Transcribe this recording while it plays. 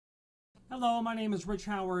Hello, my name is Rich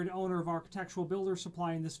Howard, owner of Architectural Builder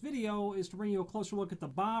Supply, and this video is to bring you a closer look at the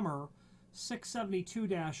Bommer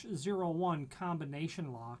 672-01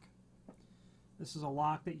 combination lock. This is a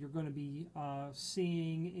lock that you're going to be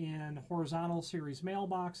seeing in horizontal series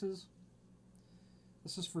mailboxes.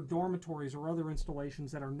 This is for dormitories or other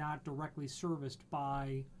installations that are not directly serviced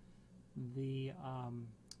by the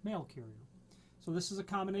mail carrier. So this is a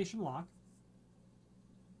combination lock.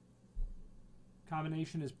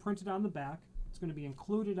 Combination is printed on the back. It's going to be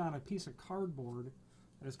included on a piece of cardboard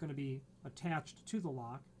that is going to be attached to the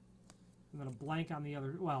lock, and then a blank on the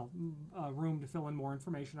other, room to fill in more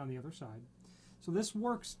information on the other side. So this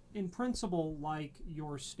works in principle like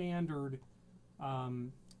your standard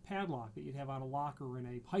padlock that you'd have on a locker in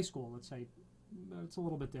a high school, let's say. It's a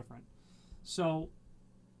little bit different. So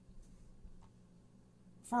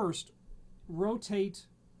first, rotate,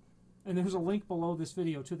 and there's a link below this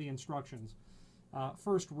video to the instructions.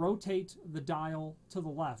 First, rotate the dial to the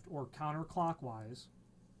left or counterclockwise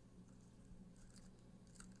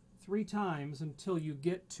 3 times until you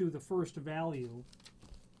get to the first value.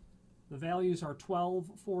 The values are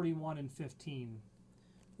 12, 41, and 15.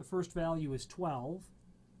 The first value is 12.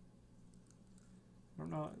 I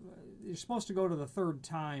don't know. You're supposed to go to the 3rd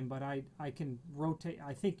time, but I can rotate.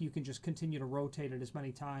 I think you can just continue to rotate it as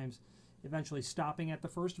many times, eventually stopping at the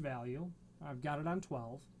first value. I've got it on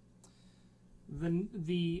 12.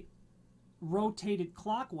 The rotated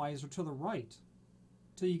clockwise or to the right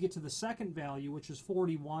till you get to the second value, which is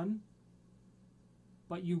 41,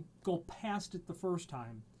 but you go past it the first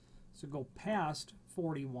time. So go past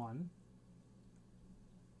 41,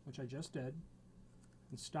 which I just did,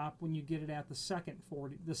 and stop when you get it at the second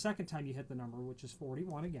time you hit the number, which is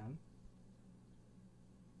 41 again.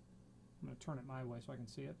 I'm going to turn it my way so I can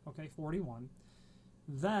see it. Okay, 41.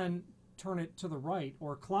 Then turn it to the right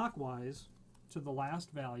or clockwise to the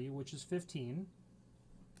last value, which is 15.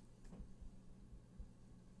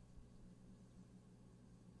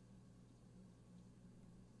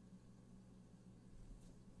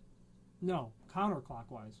 No,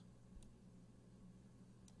 counterclockwise.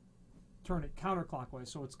 Turn it counterclockwise.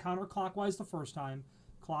 So it's counterclockwise the first time,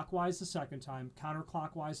 clockwise the second time,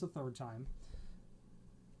 counterclockwise the third time.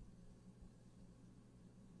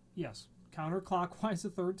 Yes, counterclockwise the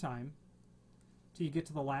third time till you get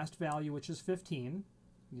to the last value, which is 15.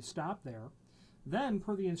 You stop there. Then,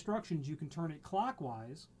 per the instructions, you can turn it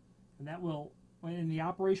clockwise, and that will, in the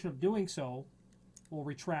operation of doing so, will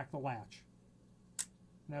retract the latch.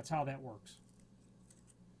 And that's how that works.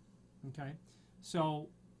 Okay? So,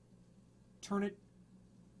 turn it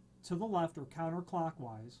to the left or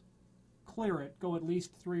counterclockwise, clear it, go at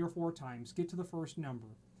least 3 or 4 times, get to the first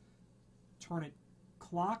number. Turn it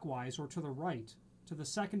clockwise or to the right to the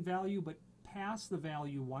second value, but pass the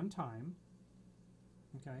value 1 time.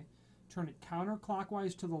 Okay, turn it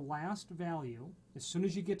counterclockwise to the last value. As soon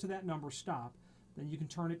as you get to that number, stop. Then you can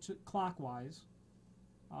turn it to clockwise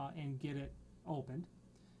and get it opened.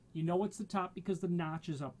 You know it's the top because the notch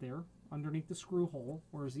is up there underneath the screw hole,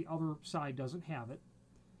 whereas the other side doesn't have it.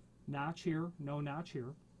 Notch here, no notch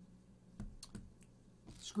here.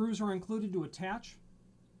 Screws are included to attach.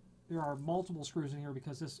 There are multiple screws in here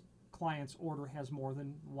because this client's order has more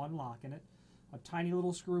than 1 lock in it. A tiny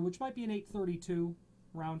little screw, which might be an 832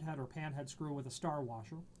 round head or pan head screw with a star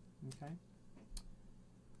washer. Okay,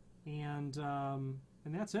 and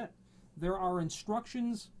that's it. There are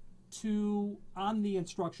instructions on the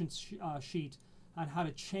instructions sheet on how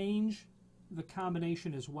to change the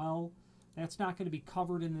combination as well. That's not going to be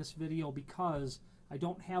covered in this video because I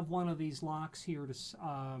don't have one of these locks here to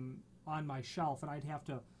on my shelf, and I'd have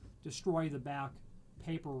to destroy the back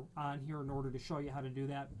paper on here in order to show you how to do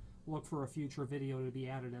that. Look for a future video to be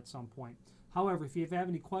added at some point. However, if you have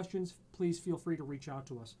any questions, please feel free to reach out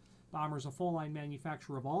to us. Bommer is a full-line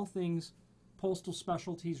manufacturer of all things postal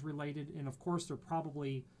specialties related, and of course they're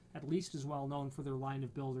probably at least as well known for their line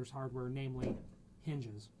of builder's hardware, namely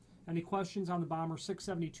hinges. Any questions on the Bommer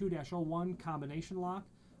 672-01 combination lock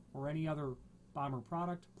or any other Bommer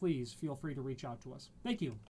product, please feel free to reach out to us. Thank you.